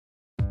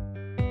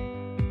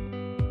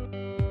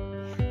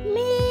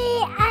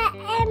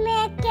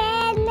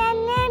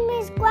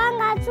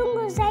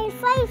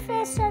my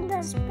face on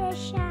the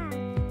special.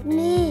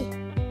 Me.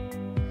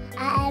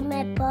 I am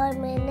a boy,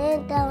 my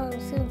name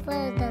is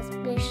Super the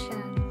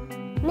special.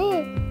 Me.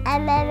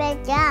 I'm a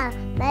girl,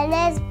 my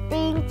name is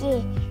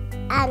Pinky.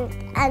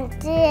 And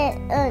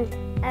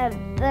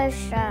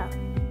special.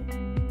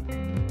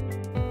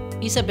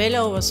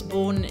 Isabelo was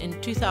born in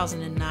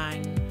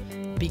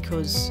 2009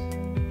 because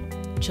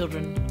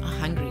children are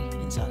hungry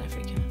in South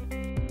Africa.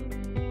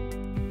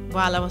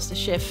 While I was the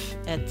chef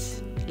at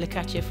Le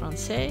Quartier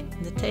Français,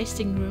 in the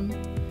tasting room,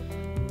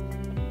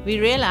 we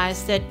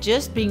realized that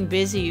just being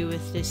busy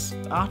with this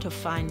art of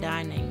fine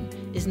dining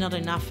is not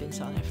enough in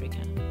South Africa.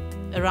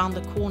 Around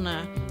the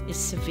corner is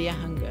severe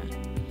hunger,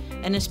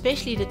 and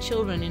especially the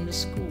children in the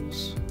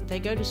schools. They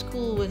go to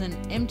school with an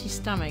empty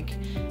stomach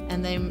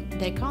and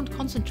they can't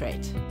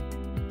concentrate.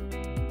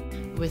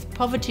 With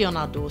poverty on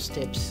our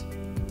doorsteps,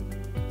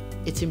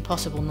 it's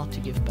impossible not to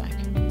give back.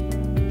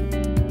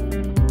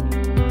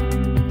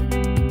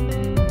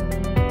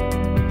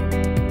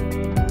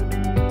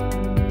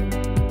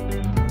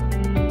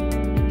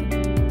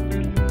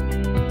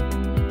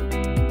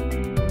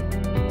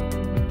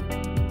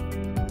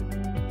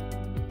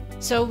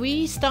 So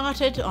we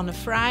started on a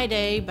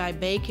Friday by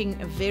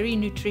baking a very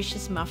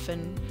nutritious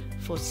muffin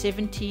for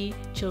 70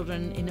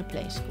 children in a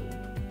play school.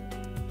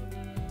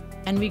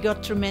 And we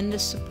got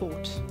tremendous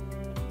support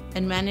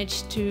and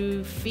managed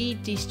to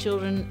feed these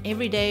children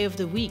every day of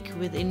the week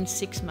within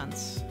 6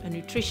 months, a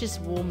nutritious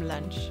warm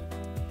lunch.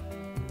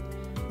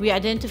 We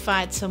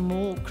identified some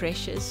more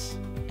creches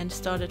and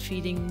started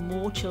feeding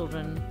more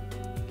children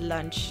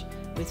lunch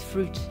with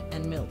fruit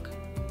and milk.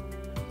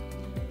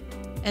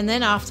 And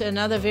then after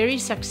another very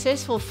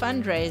successful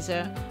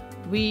fundraiser,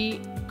 we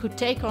could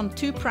take on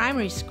 2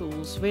 primary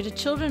schools where the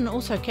children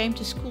also came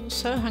to school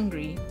so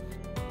hungry.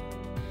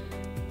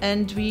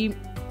 And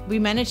we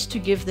managed to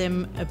give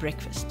them a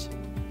breakfast.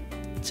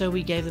 So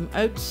we gave them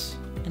oats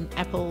and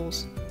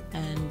apples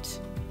and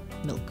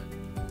milk.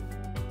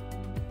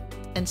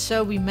 And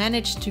so we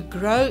managed to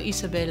grow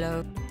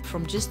Isabelo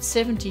from just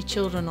 70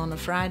 children on a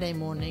Friday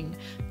morning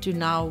to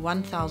now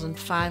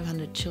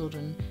 1,500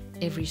 children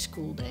every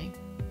school day.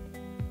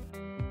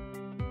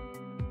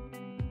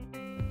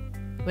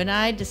 When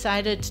I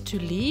decided to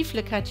leave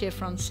Le Quartier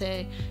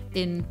Français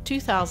in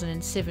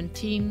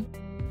 2017,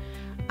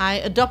 I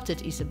adopted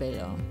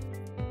Isabelo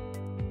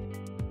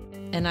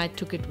and I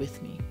took it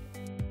with me.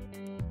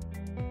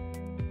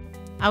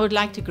 I would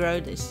like to grow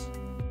this.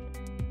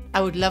 I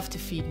would love to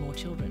feed more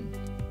children.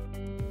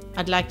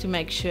 I'd like to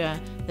make sure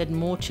that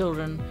more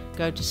children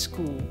go to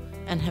school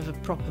and have a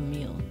proper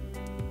meal,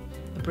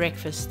 a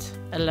breakfast,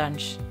 a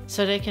lunch,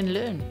 so they can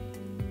learn,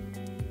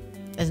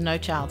 as no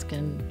child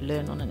can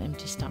learn on an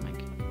empty stomach.